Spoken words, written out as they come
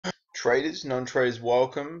Traders, non-traders,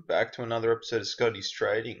 welcome back to another episode of Scotty's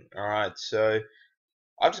Trading. Alright, so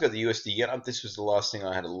I've just got the USD yen up. This was the last thing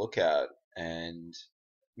I had to look at. And,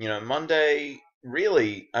 Monday,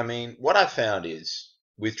 really, what I found is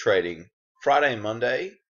with trading, Friday and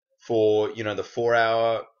Monday, for, the 4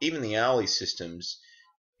 hour, even the hourly systems,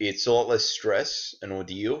 it's a lot less stress and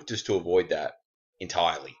ordeal just to avoid that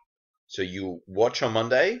entirely. So you watch on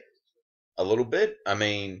Monday a little bit.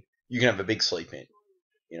 You can have a big sleep in.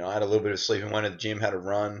 I had a little bit of sleep and went to the gym, had a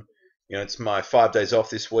run. It's my 5 days off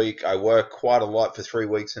this week. I work quite a lot for 3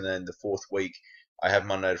 weeks, and then the fourth week I have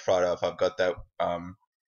Monday to Friday off. I've got that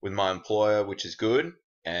with my employer, which is good,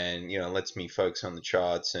 and lets me focus on the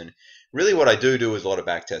charts. And really, what I do is a lot of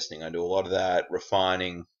back testing. I do a lot of that,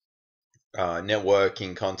 refining,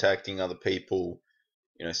 networking, contacting other people.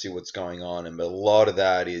 See what's going on, and a lot of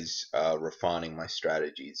that is refining my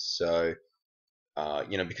strategies. So,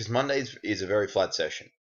 because Mondays is a very flat session.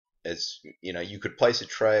 You could place a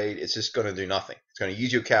trade, it's just going to do nothing. It's going to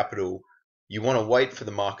use your capital. You want to wait for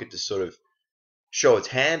the market to sort of show its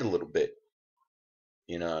hand a little bit.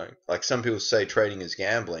 Like some people say trading is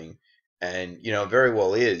gambling, and it very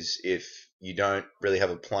well is if you don't really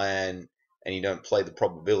have a plan and you don't play the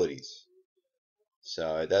probabilities.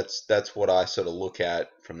 So that's what I sort of look at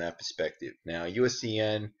from that perspective. Now USD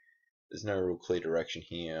yen, there's no real clear direction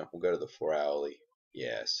here. We'll go to the 4 hourly.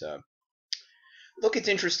 Yeah, so look, it's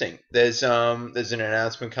interesting. There's an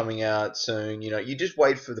announcement coming out soon. You just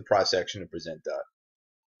wait for the price action to present that.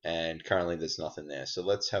 And currently there's nothing there. So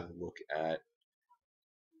let's have a look at,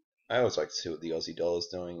 I always like to see what the Aussie dollar's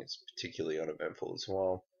doing. It's particularly uneventful as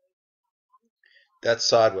well. That's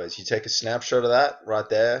sideways. You take a snapshot of that right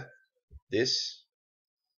there. This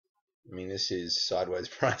is sideways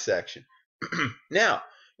price action. Now,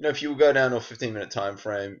 if you go down to a 15-minute time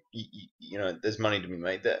frame, there's money to be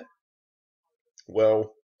made there.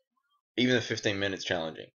 Well, even the 15 minutes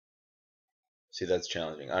challenging. See, that's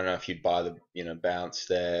challenging. I don't know if you'd buy the, bounce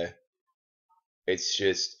there. It's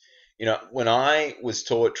just, when I was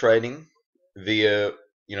taught trading via,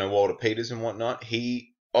 Walter Peters and whatnot,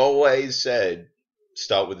 he always said,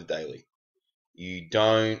 start with the daily. You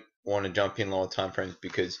don't want to jump in lower time frames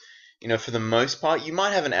because, for the most part, you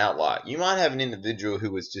might have an outlier. You might have an individual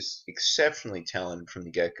who was just exceptionally talented from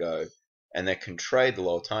the get-go and that can trade the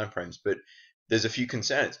lower time frames, but there's a few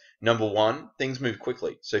concerns. Number one, things move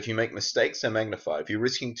quickly. So if you make mistakes, they're magnified. If you're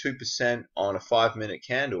risking 2% on a 5-minute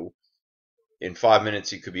candle, in 5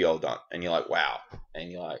 minutes it could be all done. And you're like, wow.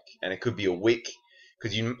 And and it could be a wick.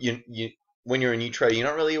 Because when you're a new trader, you're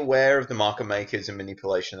not really aware of the market makers and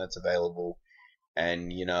manipulation that's available.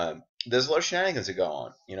 And, there's a lot of shenanigans that go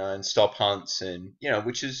on, and stop hunts and,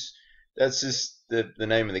 that's just the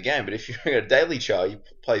name of the game. But if you're a daily chart, you're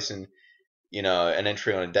placing an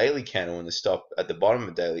entry on a daily candle and the stop at the bottom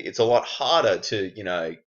of daily, it's a lot harder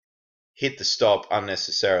to, hit the stop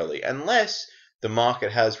unnecessarily unless the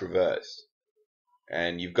market has reversed.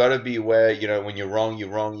 And you've got to be aware, when you're wrong, you're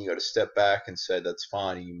wrong. You got to step back and say that's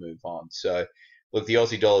fine and you move on. So, look, the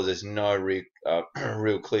Aussie dollar, there's no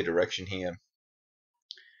real clear direction here.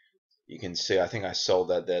 You can see, I think I sold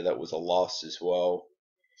that there. That was a loss as well.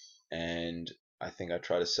 And I think I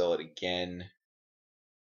tried to sell it again.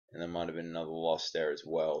 And there might have been another loss there as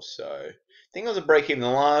well. So I think it was a break even. The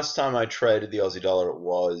last time I traded the Aussie dollar, it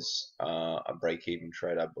was a break even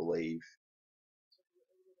trade, I believe.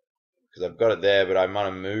 Because I've got it there, but I might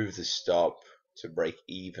have moved the stop to break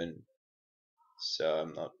even. So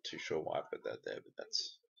I'm not too sure why I've got that there, but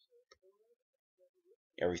that's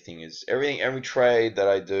every trade that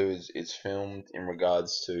I do is filmed in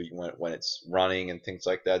regards to when it's running and things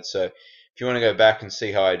like that. So if you want to go back and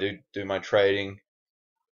see how I do my trading,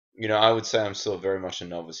 I would say I'm still very much a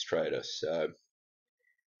novice trader. So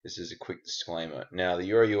this is a quick disclaimer. Now the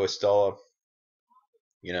Euro US dollar,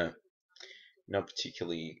 not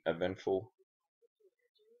particularly eventful.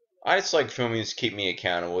 I just like filming to keep me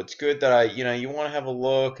accountable. It's good that you want to have a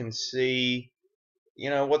look and see,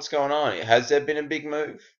 what's going on. Has there been a big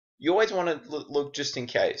move? You always want to look just in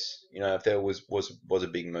case, if there was a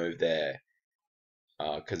big move there,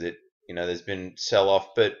 because there's been sell off.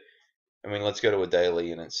 But let's go to a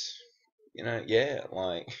daily, and it's, yeah,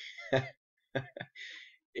 like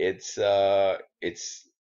it's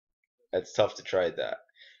tough to trade that.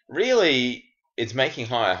 Really, it's making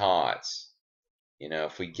higher highs.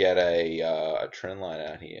 If we get a trend line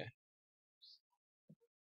out here,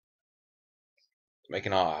 it's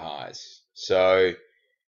making higher highs. So,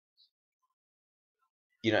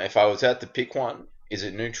 if I was at to pick one, is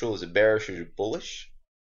it neutral? Is it bearish? Is it bullish?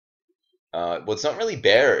 Well, it's not really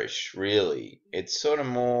bearish, really. It's sort of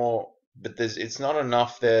more, but it's not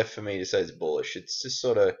enough there for me to say it's bullish. It's just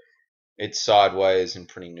sort of It's sideways and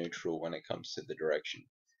pretty neutral when it comes to the direction.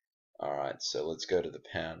 Alright, so let's go to the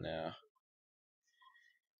pound now.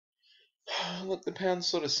 Look, the pound's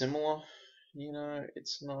sort of similar. You know,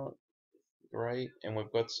 it's not great, and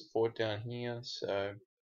we've got support down here, so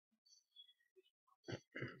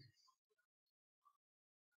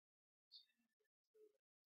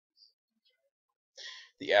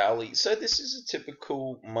the hourly. So this is a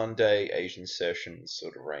typical Monday Asian session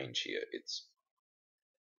sort of range here. It's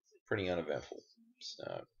pretty uneventful,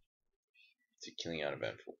 so particularly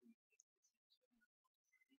uneventful.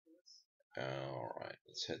 Alright,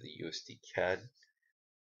 let's have the USD CAD.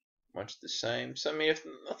 Much the same. So I mean, if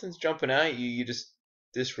nothing's jumping out at you, you just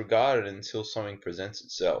disregard it until something presents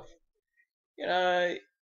itself. You know,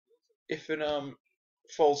 if it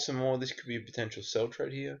falls some more, this could be a potential sell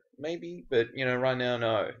trade here, maybe. But you know, right now,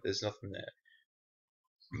 no, there's nothing there.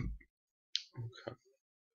 Okay.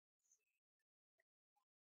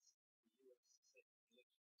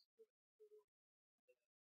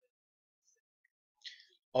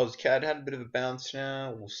 OzCAD had a bit of a bounce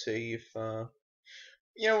now. We'll see if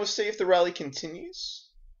we'll see if the rally continues,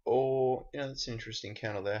 or it's an interesting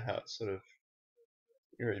candle there. How it sort of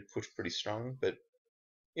really pushed pretty strong, but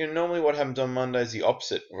normally what happens on Monday is the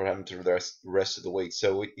opposite of what happened to the rest of the week.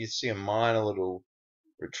 So you see a minor little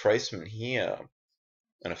retracement here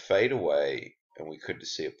and a fade away, and we could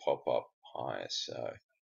just see a pop up high. So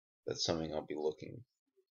that's something I'll be looking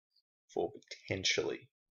for potentially.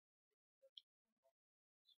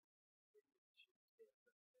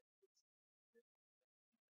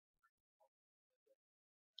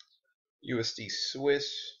 USD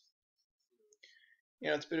Swiss.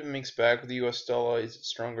 It's a bit of a mixed bag with the US dollar. Is it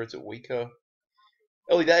stronger? Is it weaker?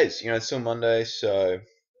 Early days. It's still Monday, so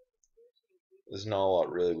there's not a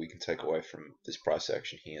lot really we can take away from this price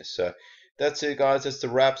action here. So that's it, guys. That's the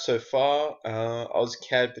wrap so far.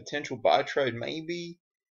 OzCAD potential buy trade maybe,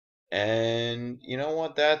 and you know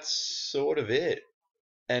what? That's sort of it.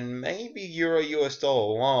 And maybe Euro US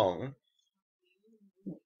dollar long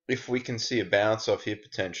if we can see a bounce off here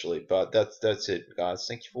potentially. But that's it, guys.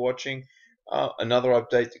 Thank you for watching. Another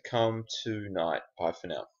update to come tonight. Bye for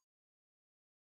now.